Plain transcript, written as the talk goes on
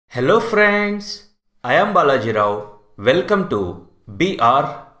Hello friends, I am Balaji Rao. Welcome to BR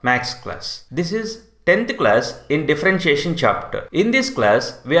Max class. This is 10th class in differentiation chapter. In this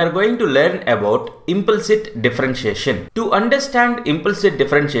class, we are going to learn about implicit differentiation. To understand implicit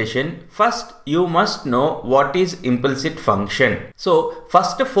differentiation, first you must know what is implicit function. So,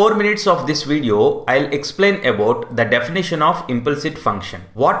 first 4 minutes of this video, I'll explain about the definition of implicit function.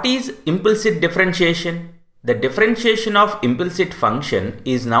 What is implicit differentiation? The differentiation of implicit function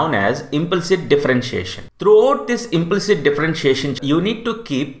is known as implicit differentiation. Throughout this implicit differentiation, you need to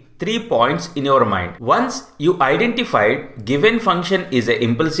keep 3 points in your mind. Once you identified given function is an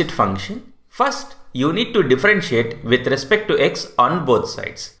implicit function, first you need to differentiate with respect to x on both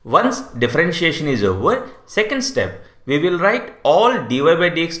sides. Once differentiation is over, second step, we will write all dy by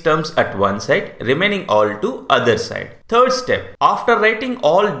dx terms at one side, remaining all to other side. Third step, after writing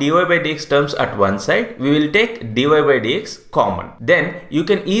all dy by dx terms at one side, we will take dy by dx common. Then you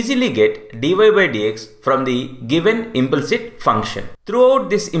can easily get dy by dx from the given implicit function.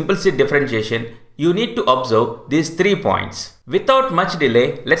 Throughout this implicit differentiation, you need to observe these 3 points. Without much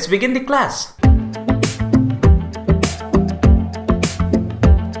delay, let's begin the class.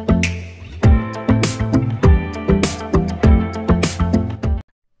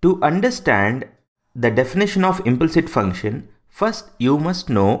 To understand the definition of implicit function, first you must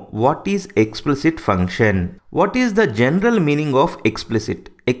know what is explicit function. What is the general meaning of explicit?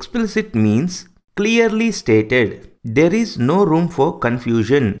 Explicit means clearly stated. There is no room for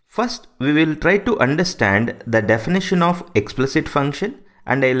confusion. First, we will try to understand the definition of explicit function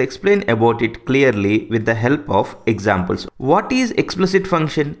and I'll explain about it clearly with the help of examples. What is explicit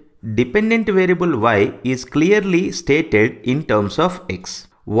function? Dependent variable y is clearly stated in terms of x.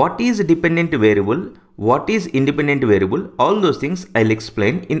 What is dependent variable? What is independent variable? All those things I'll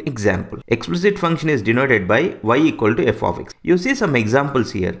explain in example. Explicit function is denoted by y equal to f of x. You see some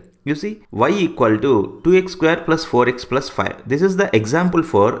examples here. You see y equal to 2x square plus 4x plus 5. This is the example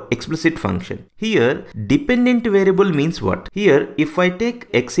for explicit function. Here dependent variable means what? Here if I take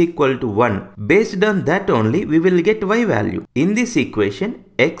x equal to 1, based on that only we will get y value. In this equation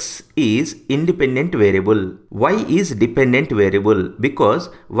x is independent variable, y is dependent variable because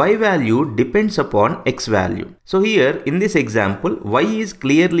y value depends upon x value. So here in this example y is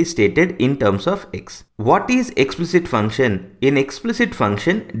clearly stated in terms of x. What is explicit function? In explicit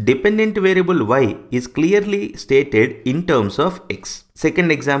function, dependent variable y is clearly stated in terms of x.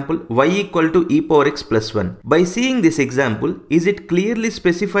 Second example, y equal to e power x plus 1. By seeing this example, is it clearly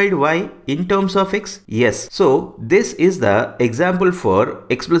specified y in terms of x? Yes. So this is the example for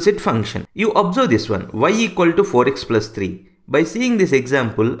explicit function. You observe this one, y equal to 4x plus 3. By seeing this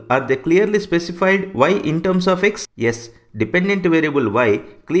example, are they clearly specified y in terms of x? Yes. Dependent variable y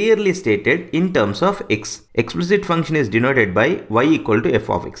clearly stated in terms of x. Explicit function is denoted by y equal to f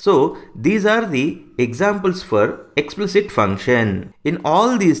of x. So these are the examples for explicit function. In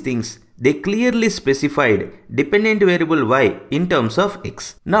all these things, they clearly specified dependent variable y in terms of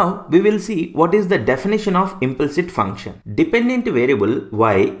x. Now we will see what is the definition of implicit function. Dependent variable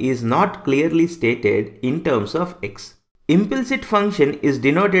y is not clearly stated in terms of x. Implicit function is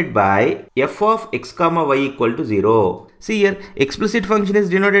denoted by f of x comma y equal to 0. See here, explicit function is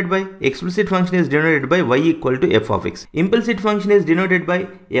denoted by y equal to f of x. Implicit function is denoted by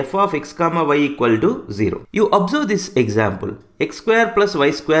f of x comma y equal to 0. You observe this example, x square plus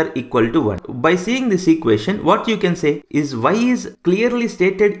y square equal to 1. By seeing this equation, what you can say is y is clearly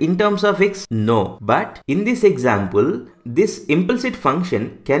stated in terms of x? No. But in this example, this implicit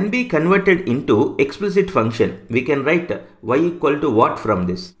function can be converted into explicit function. We can write y equal to what from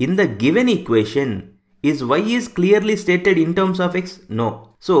this? In the given equation, is y is clearly stated in terms of x?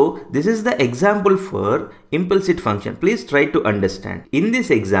 No. So this is the example for implicit function. Please try to understand. In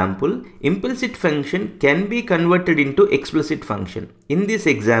this example, implicit function can be converted into explicit function. In this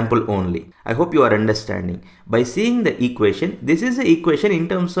example only. I hope you are understanding. By seeing the equation, this is the equation in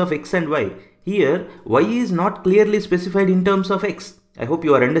terms of x and y. Here, y is not clearly specified in terms of x. I hope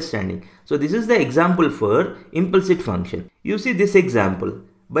you are understanding. So this is the example for implicit function. You see this example.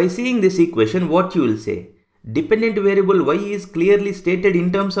 By seeing this equation, what you will say? Dependent variable y is clearly stated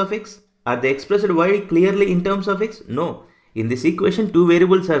in terms of x. Are they expressed y clearly in terms of x? No. In this equation, two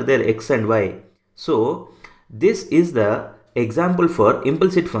variables are there, x and y. So this is the example for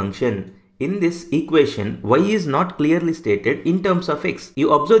implicit function. In this equation, y is not clearly stated in terms of x.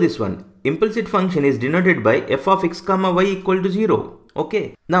 You observe this one. Implicit function is denoted by f of x comma y equal to 0.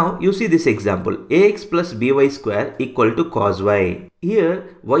 Okay. Now you see this example, ax plus by square equal to cos y.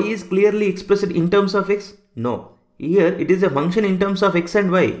 Here y is clearly expressed in terms of x? No. Here it is a function in terms of x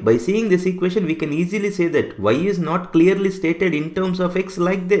and y. By seeing this equation, we can easily say that y is not clearly stated in terms of x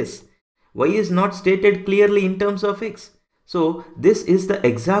like this. Y is not stated clearly in terms of x. So this is the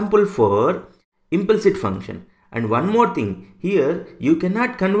example for implicit function. And one more thing, here you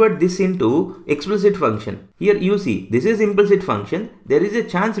cannot convert this into explicit function. Here you see, this is implicit function. There is a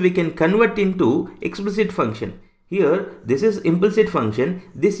chance we can convert into explicit function. Here this is implicit function.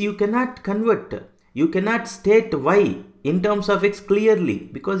 This you cannot convert. You cannot state y in terms of x clearly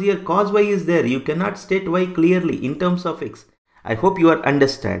because here cos y is there. You cannot state y clearly in terms of x. I hope you are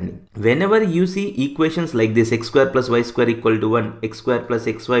understanding. Whenever you see equations like this, x square plus y square equal to 1, x square plus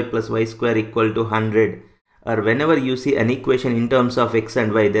xy plus y square equal to 100, or whenever you see an equation in terms of x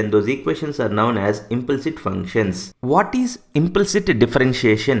and y, then those equations are known as implicit functions. What is implicit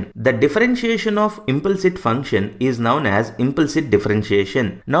differentiation? The differentiation of implicit function is known as implicit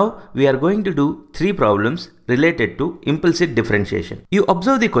differentiation. Now we are going to do 3 problems related to implicit differentiation. You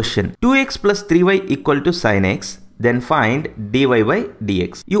observe the question, 2x plus 3y equal to sin x. Then find dy by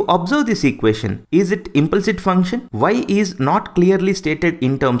dx. You observe this equation. Is it implicit function? Y is not clearly stated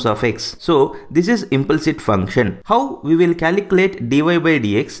in terms of x. So this is implicit function. How we will calculate dy by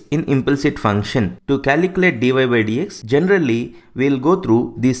dx in implicit function? To calculate dy by dx, generally we will go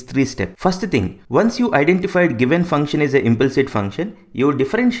through these 3 steps. First thing, once you identified given function is an implicit function, you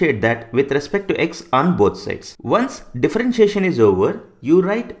differentiate that with respect to x on both sides. Once differentiation is over, you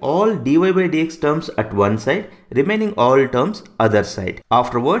write all dy by dx terms at one side, remaining all terms other side.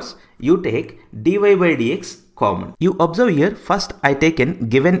 Afterwards, you take dy by dx common. You observe here, first I taken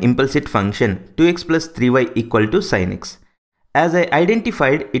given implicit function 2x plus 3y equal to sin x. As I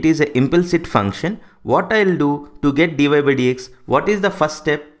identified it is an implicit function, what I will do to get dy by dx, what is the first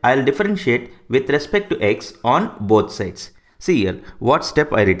step? I will differentiate with respect to x on both sides. See here, what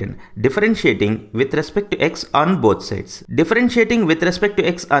step I written? Differentiating with respect to x on both sides. Differentiating with respect to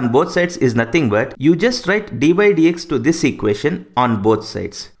x on both sides is nothing but you just write dy by dx to this equation on both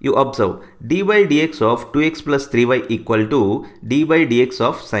sides. You observe dy by dx of 2x plus 3y equal to dy by dx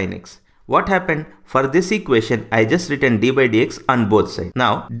of sin x. What happened? For this equation, I just written dy by dx on both sides.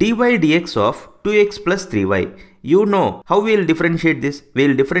 Now, dy by dx of 2x plus 3y. You know how we will differentiate this? We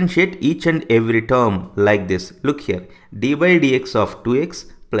will differentiate each and every term like this. Look here, dy by dx of 2x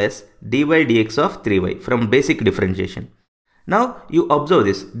plus dy by dx of 3y from basic differentiation. Now, you observe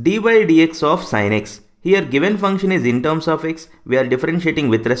this, dy by dx of sin x. Here given function is in terms of x, we are differentiating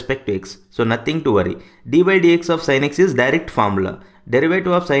with respect to x. So nothing to worry. dy by dx of sin x is direct formula.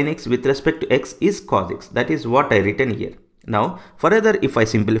 Derivative of sin x with respect to x is cos x. That is what I written here. Now further if I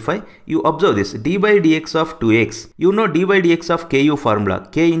simplify, you observe this dy by dx of 2x. You know dy by dx of ku formula,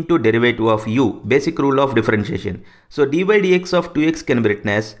 k into derivative of u, basic rule of differentiation. So dy by dx of 2x can be written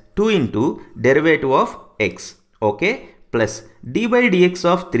as 2 into derivative of x, okay, plus dy by dx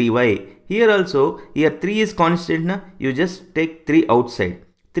of 3y. Here also, here 3 is constant, na? You just take 3 outside,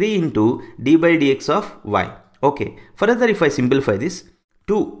 3 into dy by dx of y, okay. Further if I simplify this,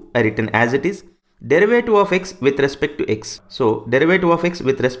 2 I written as it is, derivative of x with respect to x. So derivative of x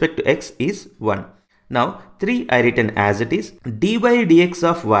with respect to x is 1. Now 3 I written as it is. dy by dx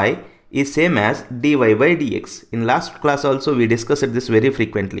of y is same as dy by dx. In last class also we discussed this very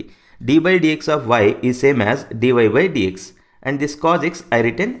frequently. dy by dx of y is same as dy by dx. And this cos x I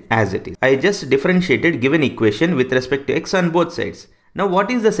written as it is. I just differentiated given equation with respect to x on both sides. Now what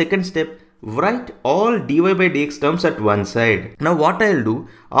is the second step? Write all dy by dx terms at one side. Now what I'll do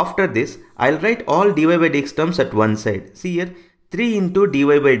after this, I'll write all dy by dx terms at one side. See here, 3 into dy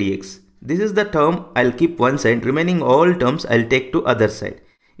by dx. This is the term I'll keep one side, remaining all terms I'll take to other side.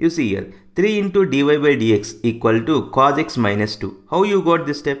 You see here, 3 into dy by dx equal to cos x minus 2. How you got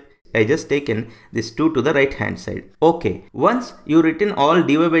this step? I just taken this 2 to the right hand side. Okay, once you written all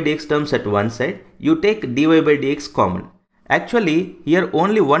dy by dx terms at one side, you take dy by dx common. Actually, here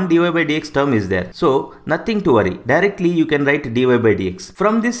only one dy by dx term is there. So, nothing to worry. Directly you can write dy by dx.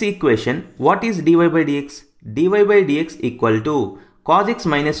 From this equation, what is dy by dx? dy by dx equal to cos x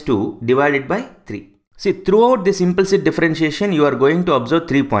minus 2 divided by 3. See, throughout this implicit differentiation, you are going to observe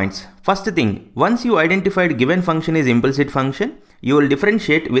 3 points. First thing, once you identified given function is implicit function, you will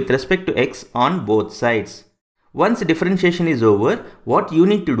differentiate with respect to x on both sides. Once differentiation is over, what you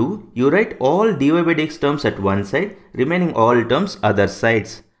need to do, you write all dy by dx terms at one side, remaining all terms other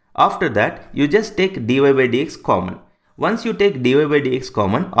sides. After that, you just take dy by dx common. Once you take dy by dx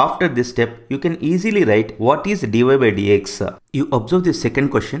common, after this step, you can easily write what is dy by dx. You observe the second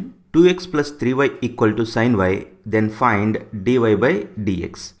question, 2x plus 3y equal to sin y, then find dy by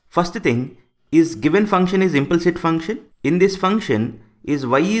dx. First thing, is given function is implicit function? In this function, is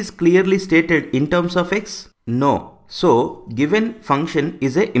y is clearly stated in terms of x? No. So given function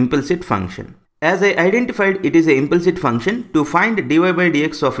is a implicit function. As I identified it is a implicit function, to find dy by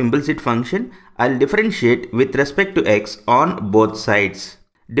dx of implicit function, I'll differentiate with respect to x on both sides.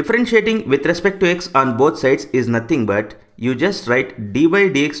 Differentiating with respect to x on both sides is nothing but you just write d by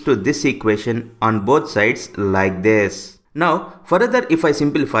dx to this equation on both sides like this. Now further if I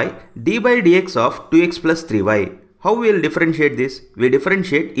simplify d by dx of 2x plus 3y, how we will differentiate this? We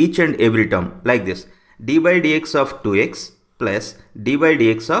differentiate each and every term like this. D by dx of 2x plus d by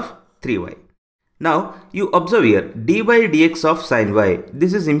dx of 3y. Now you observe here d by dx of sin y.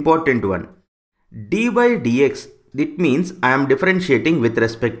 This is important one. D by dx, it means I am differentiating with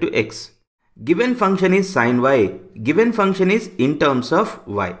respect to x. Given function is sin y. Given function is in terms of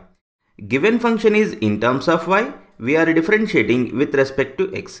y. Given function is in terms of y. We are differentiating with respect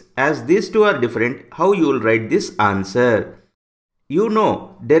to x. As these two are different, how you will write this answer? You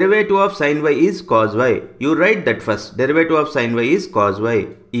know derivative of sin y is cos y. You write that first. Derivative of sin y is cos y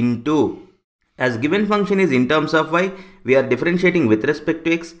into. As given function is in terms of y, we are differentiating with respect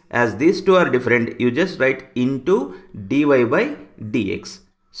to x. As these two are different, you just write into dy by dx.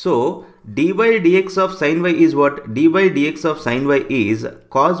 So dy by dx of sin y is what? Dy by dx of sin y is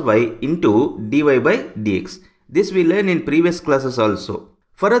cos y into dy by dx. This we learned in previous classes also.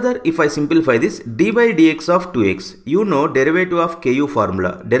 Further, if I simplify this, d by dx of 2x, you know derivative of ku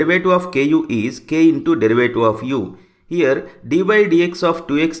formula. Derivative of ku is k into derivative of u. Here d by dx of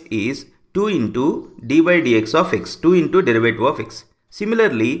 2x is 2 into d by dx of x, 2 into derivative of x.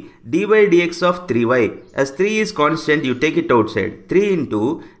 Similarly, d by dx of 3y, as 3 is constant, you take it outside. 3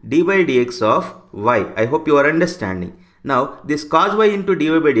 into d by dx of y. I hope you are understanding. Now, this cos y into dy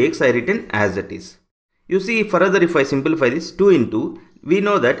by dx I written as it is. You see, further if I simplify this, 2 into, we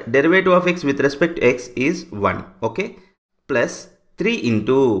know that derivative of x with respect to x is 1, okay, plus 3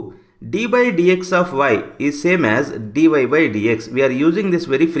 into d by dx of y is same as dy by dx. We are using this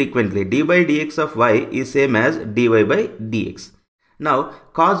very frequently. D by dx of y is same as dy by dx. Now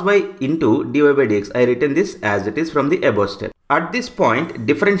cos y into dy by dx, I written this as it is from the above step. At this point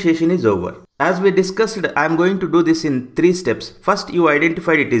differentiation is over. As we discussed, I am going to do this in 3 steps. First you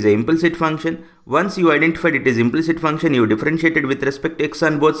identified it is an implicit function. Once you identified it is implicit function, you differentiated with respect to x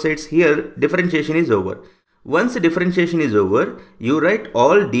on both sides. Here differentiation is over. Once differentiation is over, you write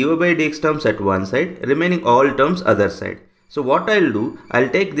all dy by dx terms at one side, remaining all terms other side. So what I'll do, I'll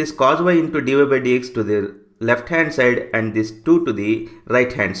take this cos y into dy by dx to the left hand side and this 2 to the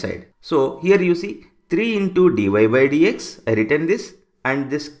right hand side. So here you see 3 into dy by dx, I written this,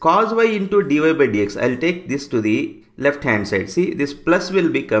 and this cos y into dy by dx, I'll take this to the left hand side. See, this plus will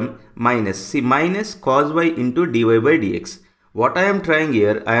become minus. See, minus cos y into dy by dx. What I am trying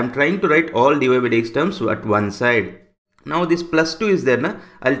here, I am trying to write all dy by dx terms at one side. Now this plus 2 is there, na?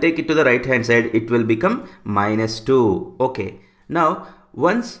 I'll take it to the right hand side, it will become minus 2. Okay. Now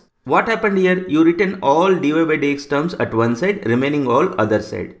once what happened here, you written all dy by dx terms at one side, remaining all other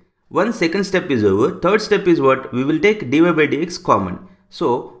side. Once second step is over, third step is what? We will take dy by dx common.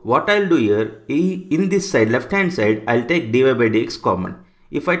 So what I'll do here, in this side, left hand side, I'll take dy by dx common.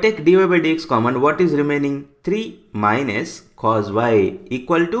 If I take dy by dx common, what is remaining? 3 minus cos y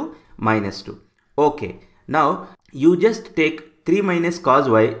equal to minus 2. Okay. Now you just take 3 minus cos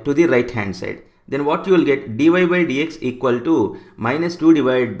y to the right hand side. Then what you will get? Dy by dx equal to minus 2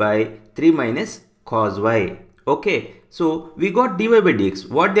 divided by 3 minus cos y. Okay. So we got dy by dx.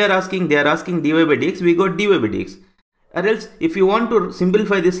 What they are asking? They are asking dy by dx. We got dy by dx. Or else if you want to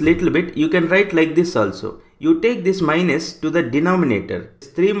simplify this little bit, you can write like this also. You take this minus to the denominator.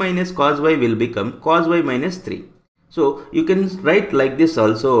 3 minus cos y will become cos y minus 3. So you can write like this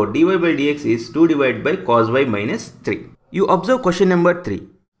also. Dy by dx is 2 divided by cos y minus 3. You observe question number 3.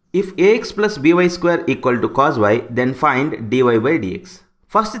 If ax plus by square equal to cos y, then find dy by dx.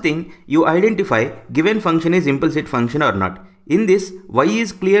 First thing, you identify given function is implicit function or not. In this, y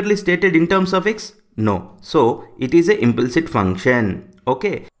is clearly stated in terms of x. No. So it is a implicit function.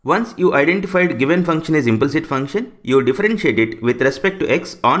 Okay. Once you identified given function is implicit function, you differentiate it with respect to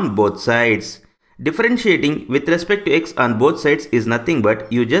x on both sides. Differentiating with respect to x on both sides is nothing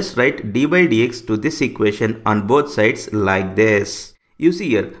but you just write d by dx to this equation on both sides like this. You see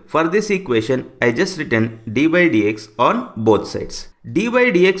here, for this equation, I just written d by dx on both sides. D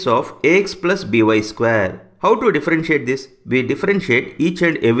by dx of ax plus by square. How to differentiate this? We differentiate each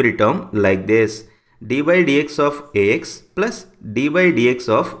and every term like this. D by dx of ax plus d by dx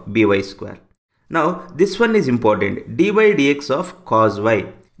of by square. Now this one is important. D by dx of cos y.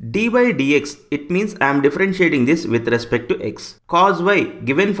 D by dx, it means I am differentiating this with respect to x. Cos y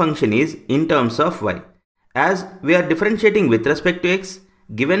given function is in terms of y. As we are differentiating with respect to x,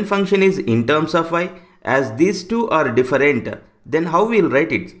 given function is in terms of y. As these two are different, then how we will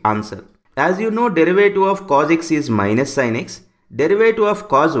write its answer? As you know, derivative of cos x is minus sin x. Derivative of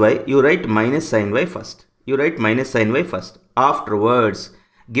cos y, you write minus sin y first. Afterwards,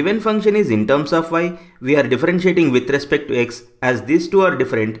 given function is in terms of y, we are differentiating with respect to x. As these two are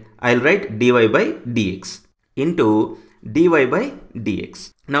different, I'll write dy by dx into dy by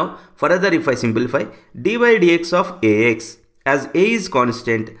dx. Now, further if I simplify, dy by dx of ax, as a is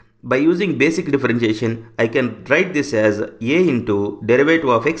constant, by using basic differentiation, I can write this as a into derivative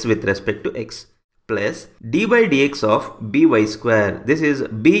of x with respect to x, plus d by dx of by square. This is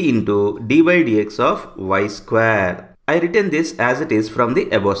b into d by dx of y square. I written this as it is from the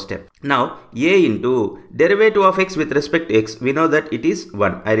above step. Now, a into derivative of x with respect to x, we know that it is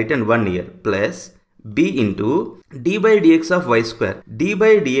 1. I written 1 here, plus b into d by dx of y square. D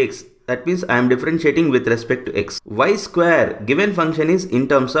by dx, that means I am differentiating with respect to x. Y square, given function is in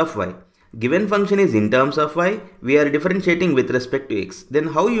terms of y. Given function is in terms of y, we are differentiating with respect to x. Then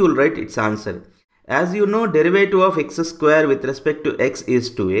how you will write its answer? As you know, derivative of x square with respect to x is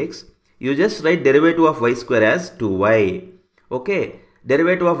 2x. You just write derivative of y square as 2y. Okay,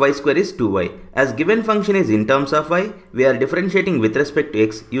 derivative of y square is 2y. As given function is in terms of y, we are differentiating with respect to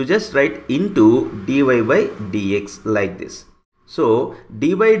x. You just write into dy by dx like this. So,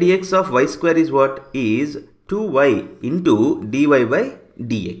 dy by dx of y square is what? Is 2y into dy by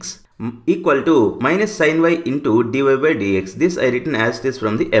dx equal to minus sin y into dy by dx. This I written as this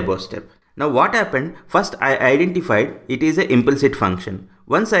from the above step. Now what happened? First I identified it is an implicit function.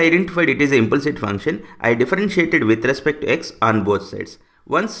 Once I identified it is an implicit function, I differentiated with respect to x on both sides.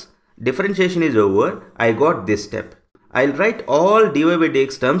 Once differentiation is over, I got this step. I'll write all dy by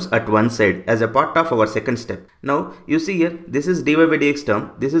dx terms at one side as a part of our second step. Now you see here, this is dy by dx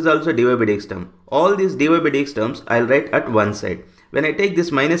term, this is also dy by dx term. All these dy by dx terms I'll write at one side. When I take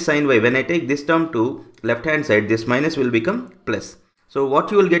this minus sin y, when I take this term to left hand side, this minus will become plus. So what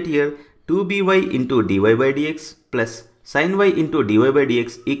you will get here, 2by into dy by dx plus sin y into dy by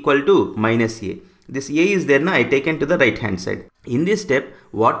dx equal to minus a. This a is there now, I taken to the right hand side. In this step,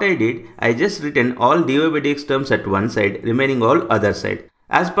 what I did, I just written all dy by dx terms at one side, remaining all other side.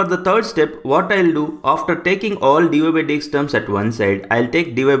 As per the third step, what I'll do, after taking all dy by dx terms at one side, I'll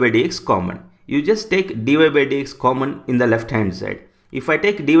take dy by dx common. You just take dy by dx common in the left hand side. If I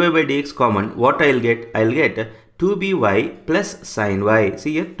take dy by dx common, what I'll get 2by plus sin y.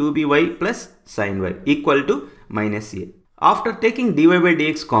 See here, 2by plus sin y equal to minus a. After taking dy by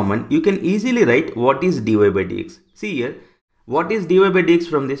dx common, you can easily write what is dy by dx. See here, what is dy by dx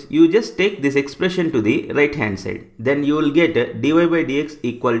from this? You just take this expression to the right hand side. Then you will get dy by dx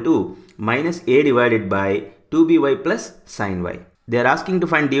equal to minus a divided by 2by plus sin y. They are asking to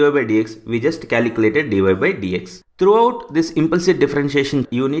find dy by dx. We just calculated dy by dx. Throughout this implicit differentiation,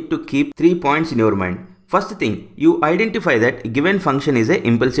 you need to keep 3 points in your mind. First thing, you identify that given function is an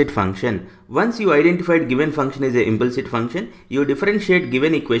implicit function. Once you identified given function is an implicit function, you differentiate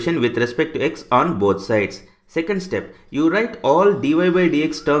given equation with respect to x on both sides. Second step, you write all dy by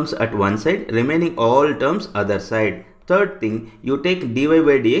dx terms at one side, remaining all terms other side. Third thing, you take dy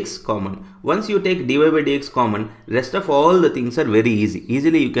by dx common. Once you take dy by dx common, rest of all the things are very easy.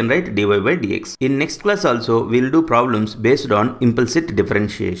 Easily you can write dy by dx. In next class also, we will do problems based on implicit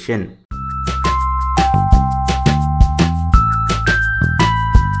differentiation.